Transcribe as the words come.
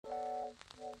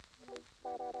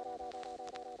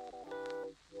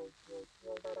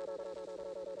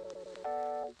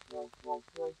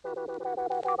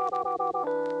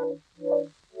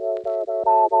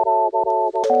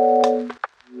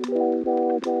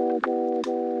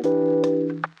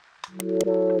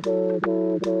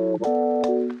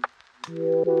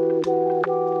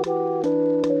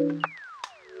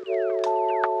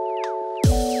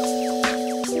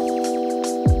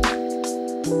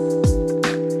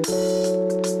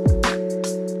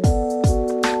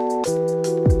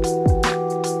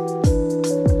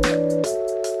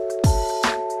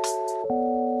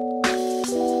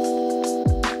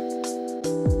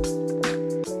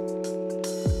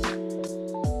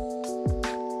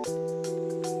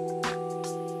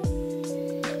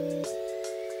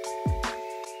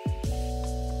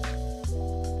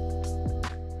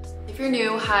If you're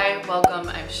new, hi, welcome,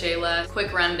 I'm Shayla.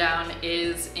 Quick rundown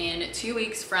is in 2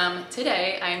 weeks from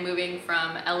today, I am moving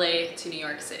from LA to New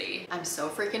York City. I'm so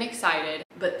freaking excited,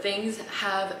 but things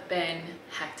have been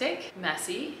hectic,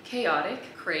 messy, chaotic,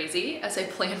 crazy as I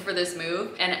plan for this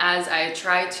move and as I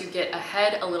try to get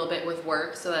ahead a little bit with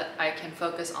work so that I can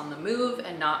focus on the move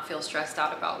and not feel stressed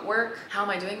out about work. How am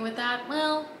I doing with that?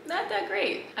 Well, not that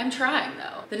great. I'm trying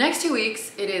though. The next 2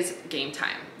 weeks, it is game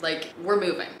time. Like, we're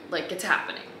moving, like it's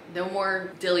happening. No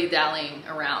more dilly-dallying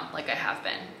around like I have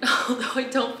been. Although I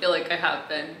don't feel like I have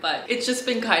been, but it's just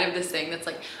been kind of this thing that's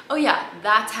like, oh yeah,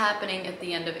 that's happening at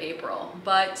the end of April,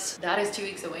 but that is 2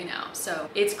 weeks away now. So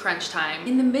it's crunch time.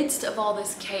 In the midst of all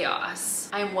this chaos,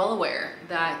 I'm well aware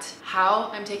that how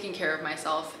I'm taking care of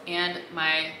myself and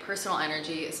my personal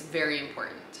energy is very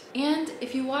important. And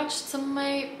if you watched some of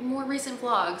my more recent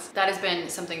vlogs, that has been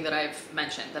something that I've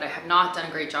mentioned, that I have not done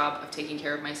a great job of taking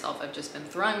care of myself. I've just been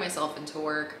throwing myself into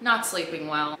work, not sleeping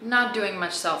well, not doing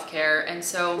much self-care. And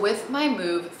so with my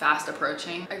move fast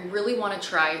approaching, I really want to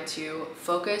try to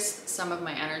focus some of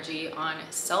my energy on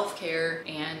self-care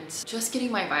and just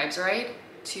getting my vibes right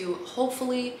to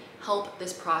hopefully help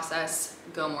this process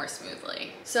go more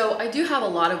smoothly. So I do have a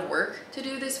lot of work to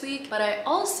do this week, but I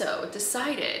also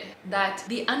decided that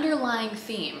the underlying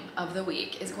theme of the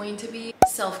week is going to be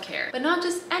self-care, but not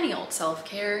just any old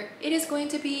self-care. It is going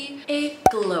to be a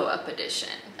glow up edition.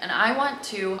 And I want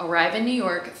to arrive in New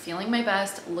York feeling my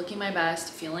best, looking my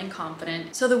best, feeling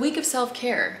confident. So the week of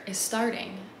self-care is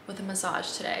starting with a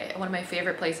massage today at one of my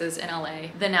favorite places in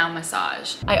LA, the Now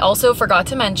Massage. I also forgot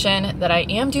to mention that I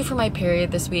am due for my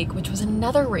period this week, which was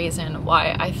another reason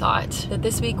why I thought that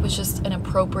this week was just an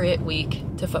appropriate week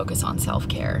to focus on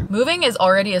self-care. Moving is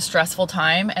already a stressful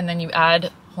time, and then you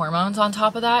add hormones on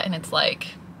top of that, and it's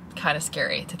like kind of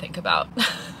scary to think about.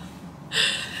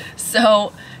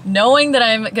 So knowing that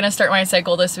I'm gonna start my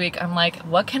cycle this week, I'm like,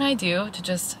 what can I do to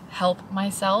just help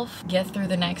myself get through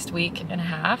the next week and a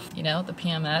half, you know, the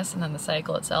PMS and then the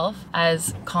cycle itself,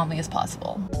 as calmly as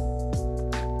possible.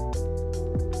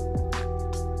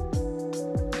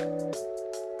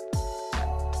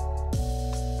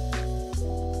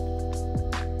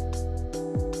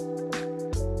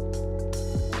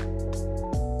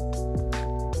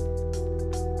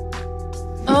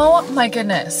 Oh my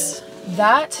goodness,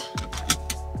 that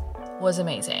was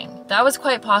amazing. That was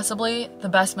quite possibly the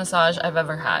best massage I've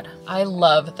ever had. I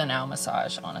love the Now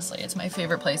Massage, honestly. It's my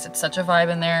favorite place. It's such a vibe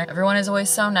in there. Everyone is always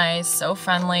so nice, so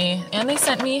friendly. And they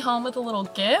sent me home with a little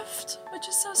gift, which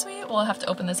is so sweet. We'll have to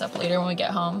open this up later when we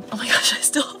get home. Oh my gosh, I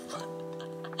still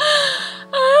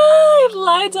I have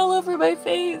lines all over my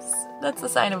face. That's the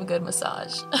sign of a good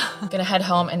massage. I'm gonna head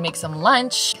home and make some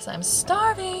lunch because I'm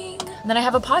starving. And then I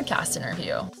have a podcast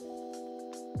interview.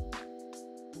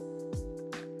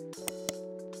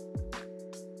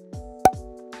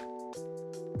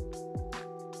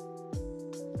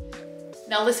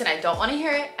 Now listen, I don't want to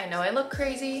hear it. I know I look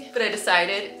crazy, but I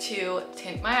decided to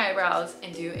tint my eyebrows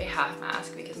and do a half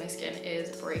mask because my skin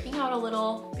is breaking out a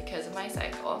little because of my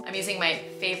cycle. I'm using my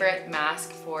favorite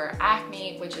mask for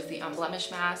acne, which is the Unblemished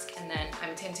mask, and then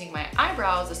I'm tinting my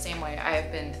eyebrows the same way I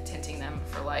have been tinting them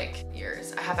for like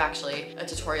years. I have actually a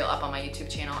tutorial up on my YouTube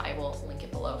channel. I will link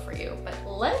it below for you. But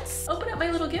let's open up my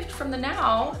little gift from the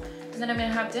Now, and then I'm gonna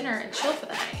have dinner and chill for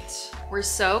the night. We're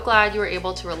so glad you were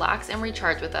able to relax and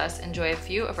recharge with us. Enjoy a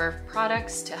few of our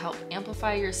products to help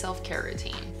amplify your self-care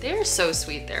routine. They're so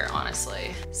sweet there,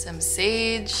 honestly. Some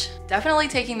sage. Definitely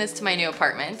taking this to my new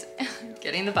apartment.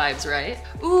 Getting the vibes right.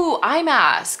 Ooh, eye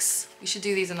masks. We should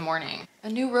do these in the morning. A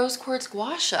new rose quartz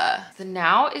gua sha. The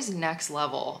Now is next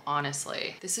level,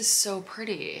 honestly. This is so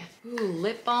pretty. Ooh,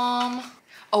 lip balm.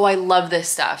 Oh, I love this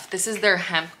stuff. This is their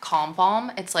hemp calm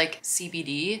balm. It's like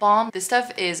CBD balm. This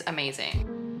stuff is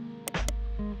amazing.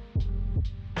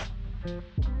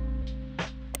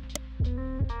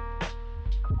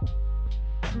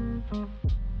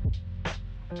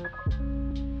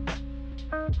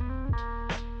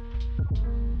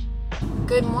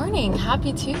 Good morning,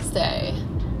 happy Tuesday.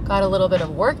 Got a little bit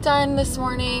of work done this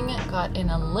morning, got in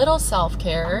a little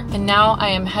self-care, and now I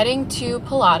am heading to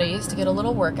Pilates to get a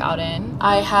little workout in.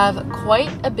 I have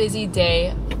quite a busy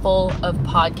day full of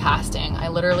podcasting. I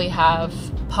literally have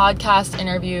podcast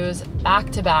interviews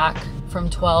back to back from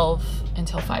 12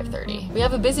 until 5:30. We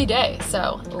have a busy day,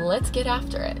 so let's get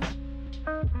after it.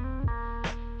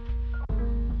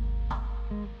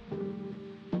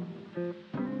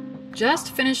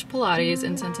 Just finished Pilates,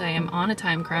 and since I am on a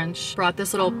time crunch, brought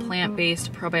this little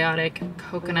plant-based probiotic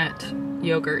coconut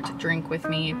yogurt drink with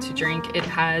me to drink. It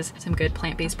has some good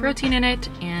plant-based protein in it,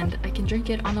 and I can drink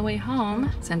it on the way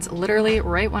home, since literally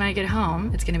right when I get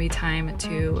home, it's gonna be time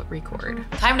to record.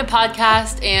 Time to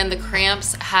podcast, and the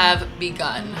cramps have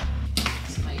begun.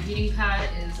 So my heating pad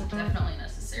is definitely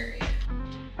necessary.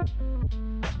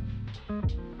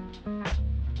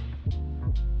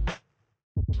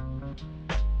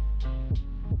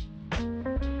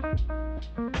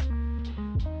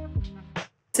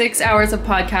 Six hours of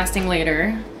podcasting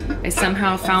later, I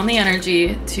somehow found the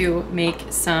energy to make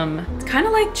some, it's kind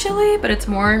of like chili, but it's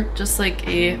more just like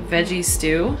a veggie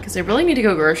stew, because I really need to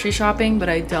go grocery shopping, but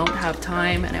I don't have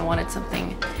time, and I wanted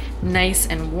something nice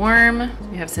and warm.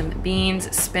 We have some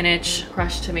beans, spinach,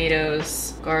 crushed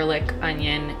tomatoes, garlic,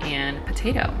 onion, and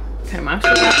potato. Okay, I'm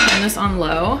actually gonna turn this on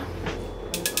low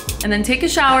and then take a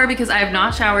shower, because I have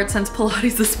not showered since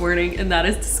Pilates this morning, and that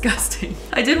is disgusting.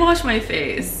 I did wash my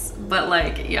face, but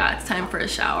like, yeah, it's time for a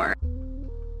shower.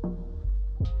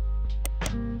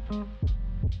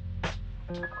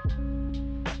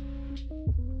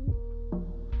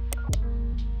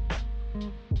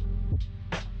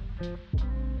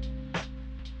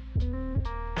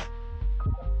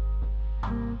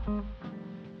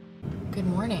 Good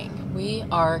morning. We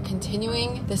are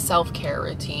continuing the self-care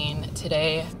routine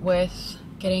today with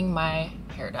getting my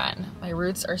hair done. My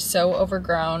roots are so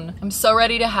overgrown. I'm so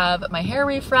ready to have my hair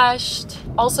refreshed.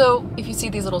 Also, if you see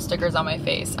these little stickers on my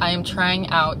face, I am trying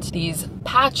out these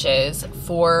patches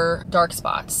for dark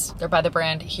spots. They're by the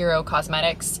brand Hero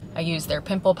Cosmetics. I use their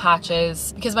pimple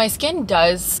patches because my skin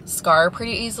does scar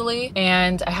pretty easily,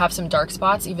 and I have some dark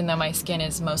spots even though my skin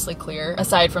is mostly clear,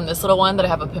 aside from this little one that I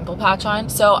have a pimple patch on.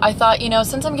 So I thought, you know,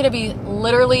 since I'm gonna be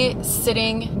literally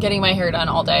sitting getting my hair done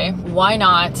all day, why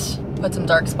not put some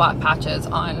dark spot patches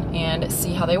on and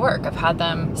see how they work. I've had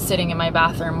them sitting in my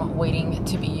bathroom waiting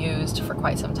to be used for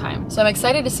quite some time. So I'm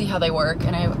excited to see how they work,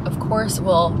 and I of course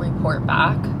will report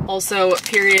back. Also,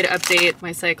 period update,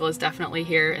 my cycle is definitely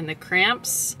here and the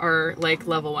cramps are like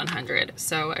level 100.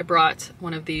 So I brought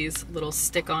one of these little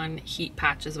stick-on heat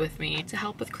patches with me to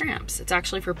help with cramps. It's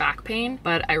actually for back pain,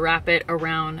 but I wrap it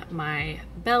around my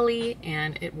belly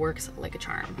and it works like a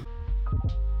charm.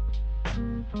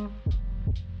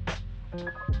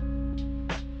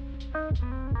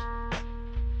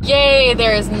 Yay,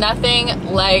 there is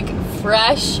nothing like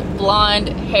fresh blonde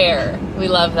hair. We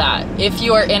love that. If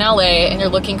you are in LA and you're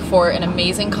looking for an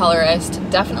amazing colorist,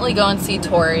 definitely go and see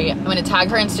Tori. I'm gonna tag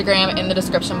her Instagram in the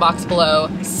description box below.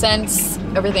 Since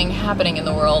everything happening in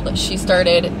the world, she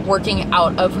started working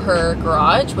out of her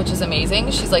garage, which is amazing.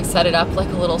 She's like set it up like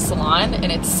a little salon,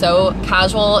 and it's so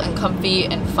casual and comfy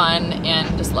and fun,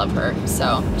 and just love her.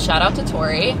 So shout out to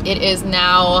Tori. It is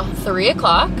now 3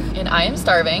 o'clock and I am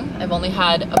starving. I've only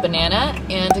had a banana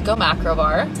and a Go Macro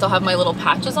bar. Still have my little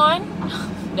patches on.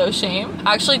 No shame.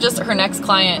 Actually, just her next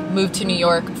client moved to New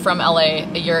York from LA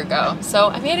a year ago. So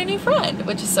I made a new friend,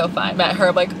 which is so fun. Met her,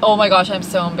 I'm like, oh my gosh, I'm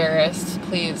so embarrassed.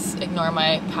 Please ignore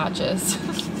my patches.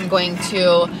 I'm going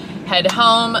to head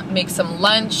home, make some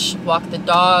lunch, walk the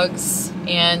dogs,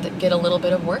 and get a little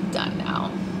bit of work done now.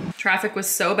 Traffic was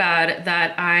so bad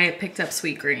that I picked up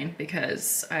Sweetgreen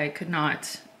because I could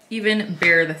not even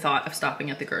bear the thought of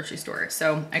stopping at the grocery store.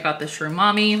 So I got the Shroom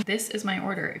Mommy. This is my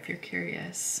order if you're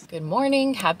curious. Good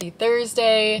morning, happy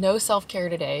Thursday. No self-care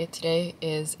today. Today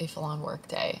is a full-on work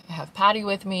day. I have Patty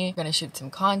with me. We're gonna shoot some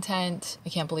content. I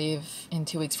can't believe in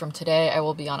 2 weeks from today, I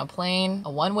will be on a plane, a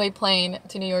one-way plane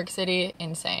to New York City.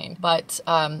 Insane. But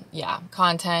yeah,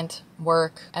 content,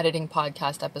 work, editing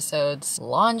podcast episodes,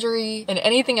 laundry, and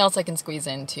anything else I can squeeze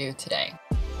into today.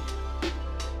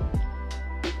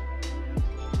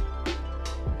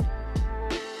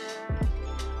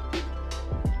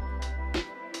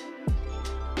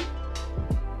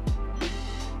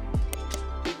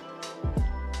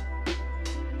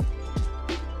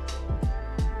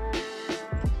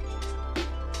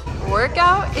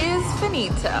 Workout is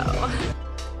finito.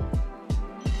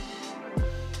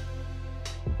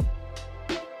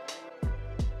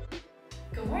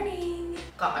 Good morning.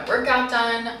 Got my workout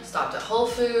done, stopped at Whole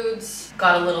Foods,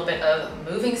 got a little bit of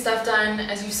moving stuff done,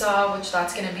 as you saw, which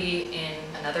that's gonna be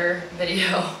in another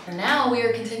video. And now we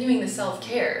are continuing the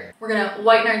self-care. We're gonna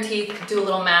whiten our teeth, do a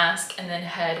little mask, and then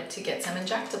head to get some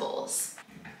injectables.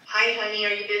 Hi honey, are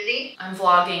you busy? I'm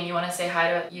vlogging. You wanna say hi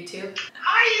to YouTube?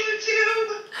 Hi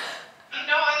YouTube! You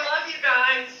know I love you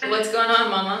guys. What's going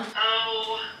on, mama?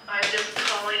 Oh, I'm just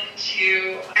calling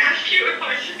to ask you if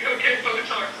I should go get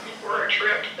botox before our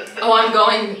trip. Oh, I'm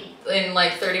going in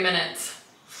like 30 minutes.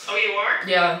 Oh, you are?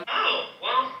 Yeah. Oh,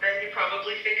 well, then you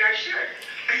probably think I should.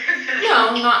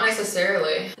 No, not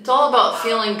necessarily. It's all about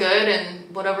feeling good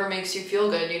and whatever makes you feel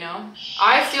good, you know?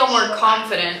 I feel more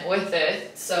confident with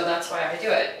it, so that's why I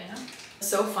do it, you know? It's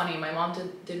so funny, my mom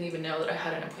didn't even know that I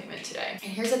had an appointment today.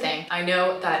 And here's the thing, I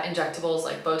know that injectables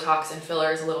like Botox and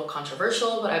filler is a little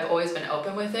controversial, but I've always been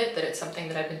open with it, that it's something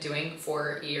that I've been doing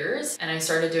for years. And I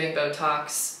started doing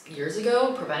Botox years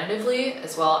ago, preventatively,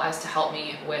 as well as to help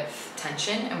me with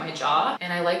tension in my jaw.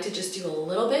 And I like to just do a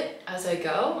little bit as I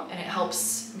go, and it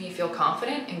helps me feel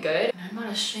confident and good. And I'm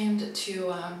not ashamed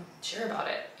to share about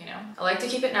it, you know? I like to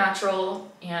keep it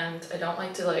natural, and I don't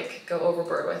like to like go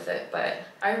overboard with it, but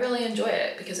I really enjoy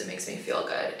it because it makes me feel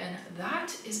good, and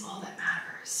that is all that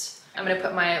matters. I'm gonna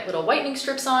put my little whitening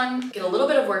strips on, get a little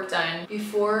bit of work done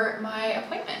before my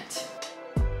appointment.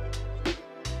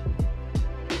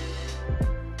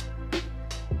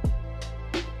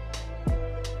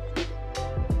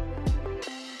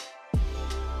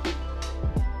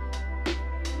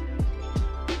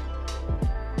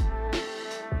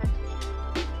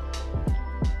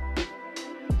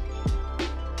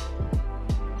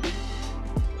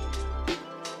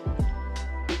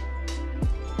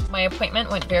 My appointment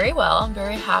went very well. I'm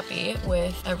very happy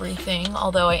with everything,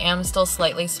 although I am still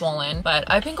slightly swollen. But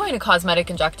I've been going to cosmetic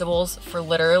injectables for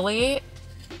literally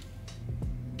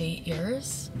 8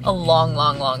 years. A long,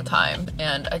 long, long time.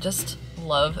 And I just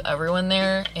love everyone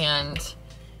there, and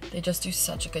they just do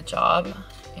such a good job.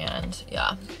 And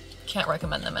yeah, can't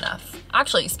recommend them enough.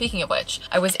 Actually, speaking of which,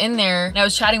 I was in there and I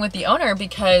was chatting with the owner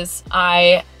because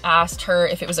I asked her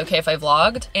if it was okay if I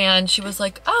vlogged, and she was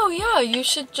like, oh yeah, you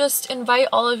should just invite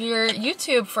all of your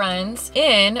YouTube friends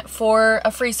in for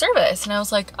a free service. And I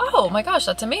was like, oh my gosh,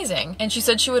 that's amazing. And she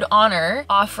said she would honor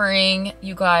offering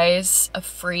you guys a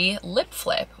free lip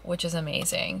flip, which is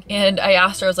amazing. And I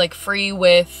asked her, I was like, free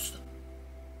with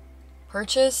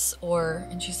purchase or,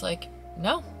 and she's like,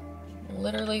 no,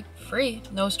 literally free,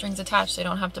 no strings attached. They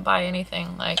don't have to buy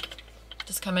anything, like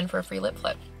just come in for a free lip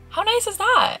flip. How nice is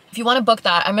that? If you want to book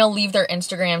that, I'm gonna leave their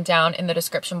Instagram down in the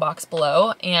description box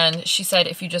below. And she said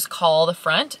if you just call the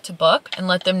front to book and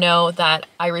let them know that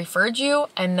I referred you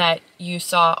and that you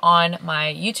saw on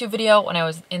my YouTube video when I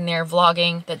was in there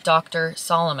vlogging that Dr.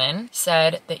 Solomon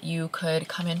said that you could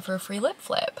come in for a free lip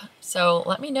flip. So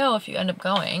let me know if you end up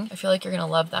going. I feel like you're gonna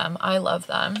love them. I love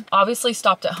them. Obviously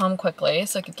stopped at home quickly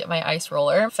so I could get my ice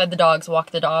roller, fed the dogs,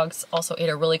 walked the dogs, also ate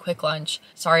a really quick lunch.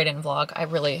 Sorry I didn't vlog. I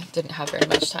really didn't have very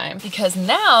much time because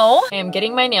now I am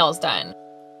getting my nails done.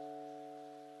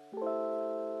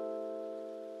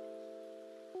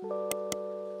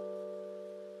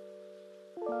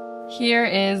 Here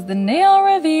is the nail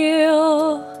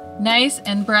reveal. Nice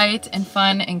and bright and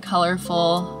fun and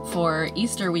colorful for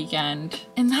Easter weekend.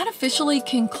 And that officially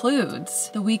concludes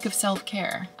the week of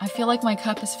self-care. I feel like my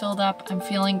cup is filled up. I'm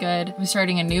feeling good. I'm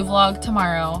starting a new vlog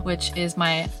tomorrow, which is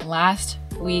my last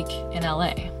week in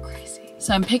LA. Crazy.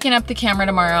 So I'm picking up the camera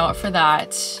tomorrow for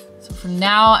that. So for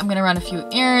now, I'm gonna run a few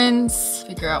errands,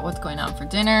 figure out what's going on for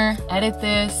dinner, edit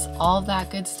this, all of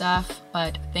that good stuff.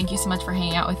 But thank you so much for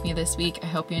hanging out with me this week. I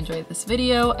hope you enjoyed this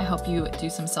video. I hope you do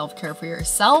some self-care for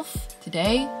yourself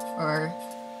today or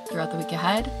throughout the week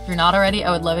ahead. If you're not already,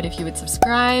 I would love it if you would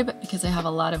subscribe because I have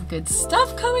a lot of good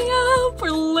stuff coming up.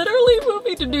 We're literally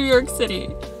moving to New York City.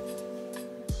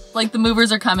 Like the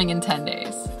movers are coming in 10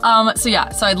 days. So yeah,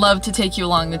 so I'd love to take you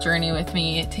along the journey with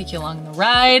me, take you along the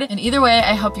ride. And either way,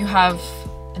 I hope you have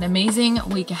an amazing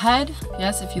week ahead.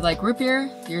 Yes, if you like root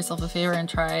beer, do yourself a favor and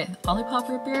try Olipop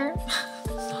root beer.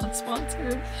 Not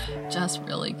sponsored, just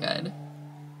really good.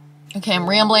 Okay, I'm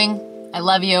rambling. I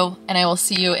love you, and I will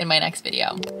see you in my next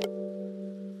video.